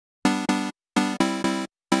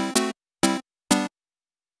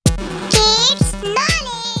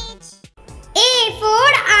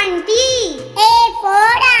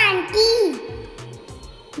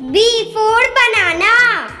B for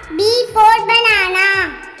banana. B for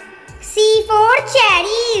banana. C for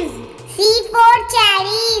cherries. C for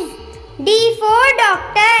cherries. D for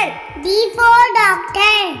doctor. D for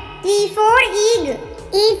doctor. E for egg.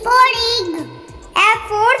 E for egg. F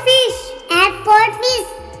for fish. F for fish.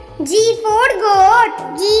 G for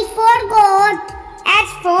goat. G for goat.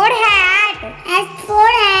 H for hat. H for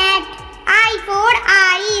hat. I for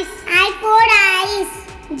ice. I for ice.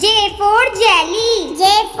 J for jelly. J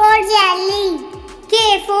for jelly. K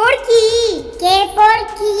for key. K for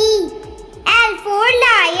key. L for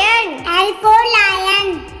lion. L for lion.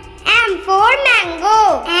 M for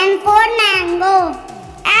mango. M for mango.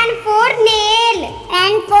 N for nail.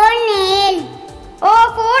 N for nail. O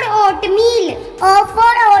for oatmeal. O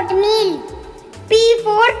for oatmeal. P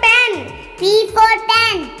for pen. P for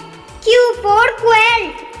pen. Q for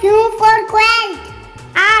quilt. Q for quilt.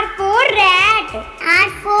 R for rat. R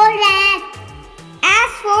for rat.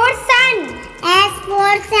 S for sun. S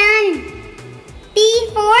for sun. T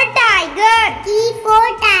for tiger. T for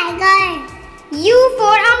tiger. U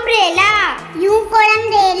for umbrella. U for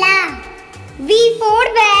umbrella. V for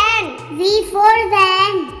van. V for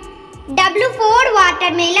van. W for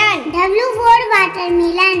watermelon. W for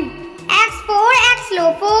watermelon. X for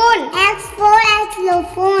xylophone. X for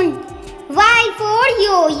xylophone. Y for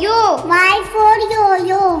yo-yo. Y for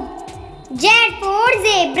yo-yo. Z for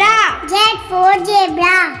zebra. Z for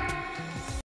zebra.